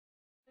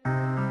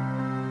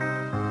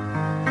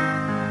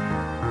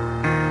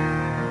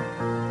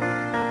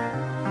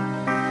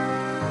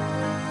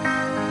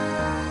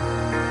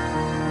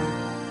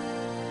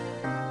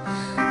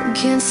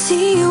can't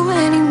see you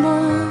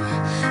anymore.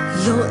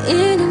 You're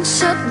in and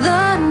shut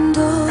the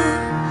door.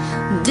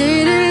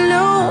 Didn't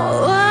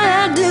know what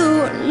I do,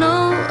 no,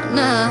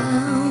 now.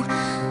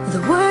 The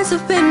words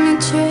have been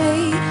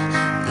betrayed.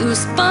 You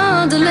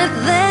respond to let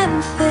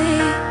them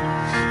fade,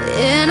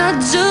 and I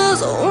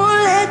just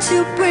won't let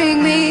you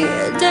bring me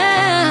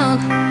down.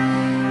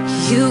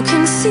 You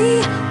can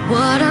see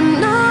what I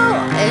know,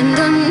 and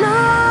I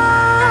know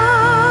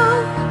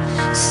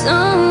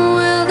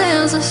somewhere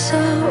there's a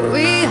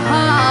sorry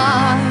heart.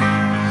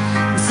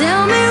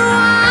 Tell me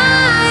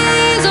why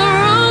these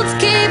roads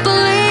keep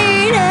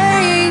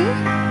leading,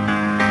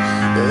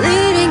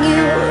 leading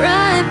you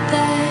right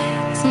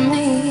back to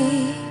me.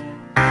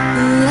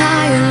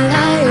 Liar,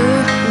 liar,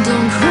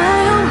 don't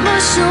cry on my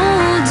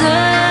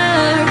shoulder.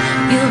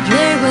 You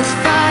play with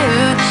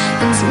fire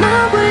and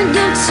smile when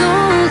you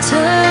told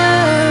her.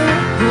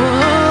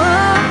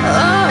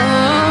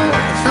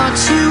 Thought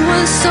you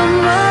were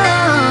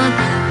someone.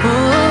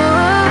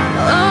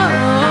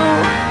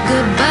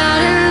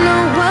 Goodbye to no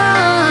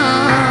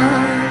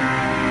one.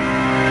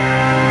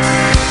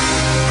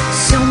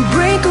 So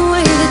break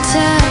away the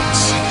touch,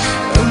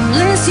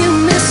 unless you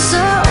miss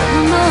so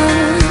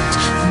much.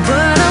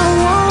 But I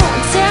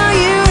won't tell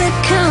you to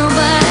come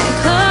back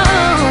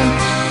home.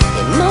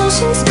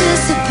 Emotions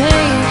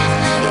dissipate,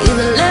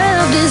 either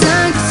love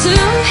designed to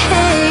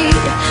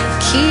hate.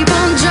 Keep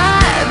on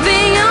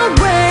driving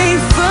away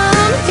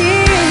from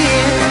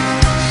here.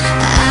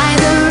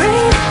 Either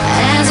rain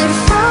as it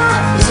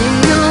falls in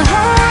your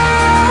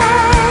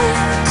hands.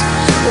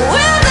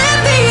 Will there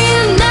be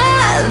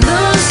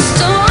another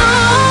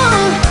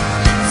storm?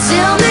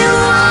 Tell me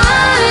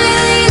why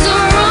these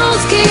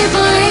roads keep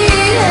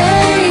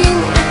leading,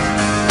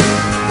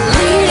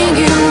 leading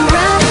you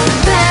right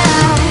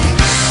back.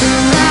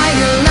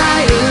 Liar,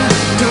 liar,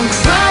 don't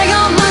cry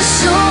on my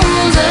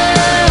shoulder.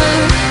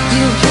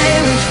 You play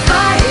with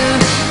fire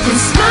and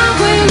smile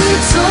when you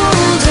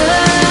told her.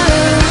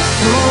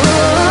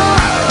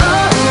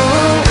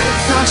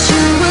 Thought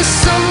you were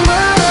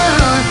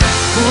someone.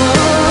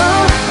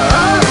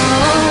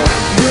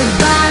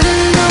 Goodbye to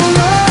no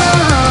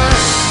one.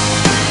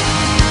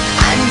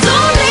 I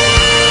don't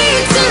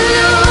need to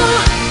know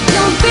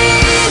you'll be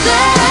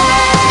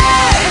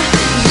there.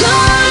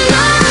 You're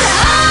not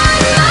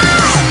on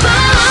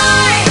my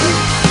mind.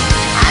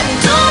 I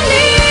don't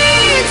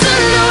need to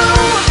know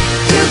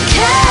you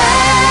care.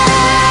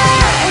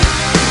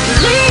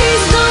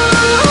 Please don't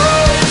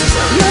lose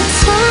my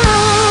time.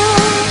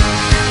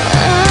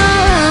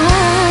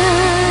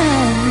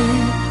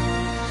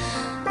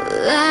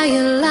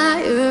 Liar,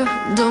 liar,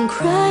 don't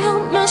cry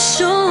on my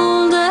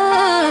shoulder.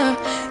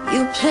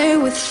 You play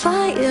with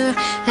fire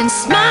and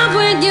smile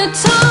when you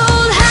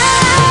told her.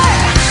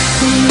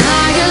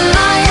 Liar,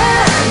 liar.